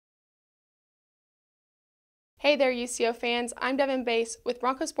Hey there, UCO fans. I'm Devynn Base with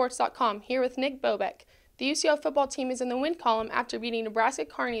Bronchosports.com here with Nick Bobeck. The UCO football team is in the win column after beating Nebraska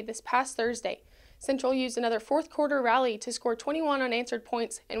Kearney this past Thursday. Central used another fourth quarter rally to score 21 unanswered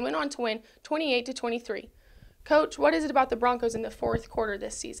points and went on to win 28-23. Coach, what is it about the Broncos in the fourth quarter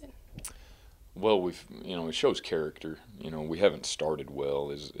this season? Well, it shows character. We haven't started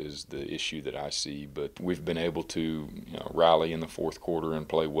well is the issue that I see, but we've been able to rally in the fourth quarter and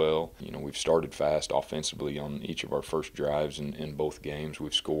play well. We've started fast offensively on each of our first drives in both games.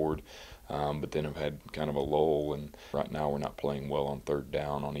 We've scored, but then have had kind of a lull, and right now we're not playing well on third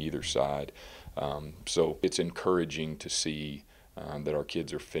down on either side. So it's encouraging to see that our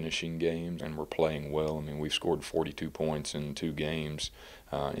kids are finishing games and we're playing well. I mean, we've scored 42 points in 2 games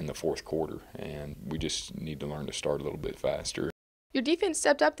in the fourth quarter, and we just need to learn to start a little bit faster. Your defense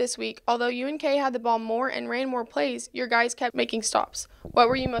stepped up this week. Although UNK had the ball more and ran more plays, your guys kept making stops. What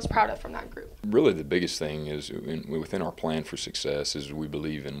were you most proud of from that group? Really, the biggest thing is within our plan for success is we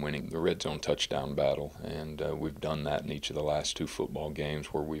believe in winning the red zone touchdown battle, and we've done that in each of the last 2 football games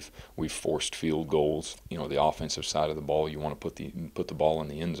where we've forced field goals. The offensive side of the ball, you want to put the ball in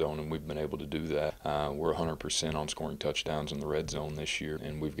the end zone, and we've been able to do that. We're 100% on scoring touchdowns in the red zone this year,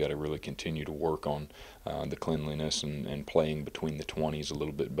 and we've got to really continue to work on the cleanliness and playing between the 20s a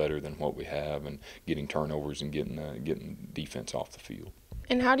little bit better than what we have, and getting turnovers and getting defense off the field.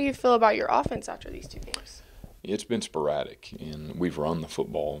 And how do you feel about your offense after these 2 games? It's been sporadic, and we've run the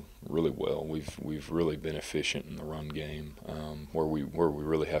football really well. We've really been efficient in the run game. Where we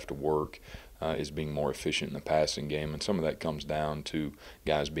really have to work is being more efficient in the passing game, and some of that comes down to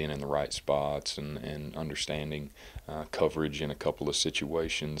guys being in the right spots and understanding coverage in a couple of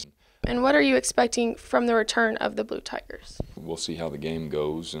situations. And what are you expecting from the return of the Blue Tigers? We'll see how the game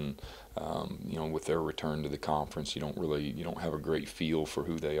goes, and with their return to the conference, you don't have a great feel for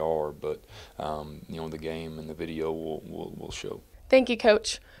who they are, but the game and the video will show. Thank you,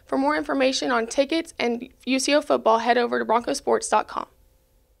 Coach. For more information on tickets and UCO football, head over to Bronchosports.com.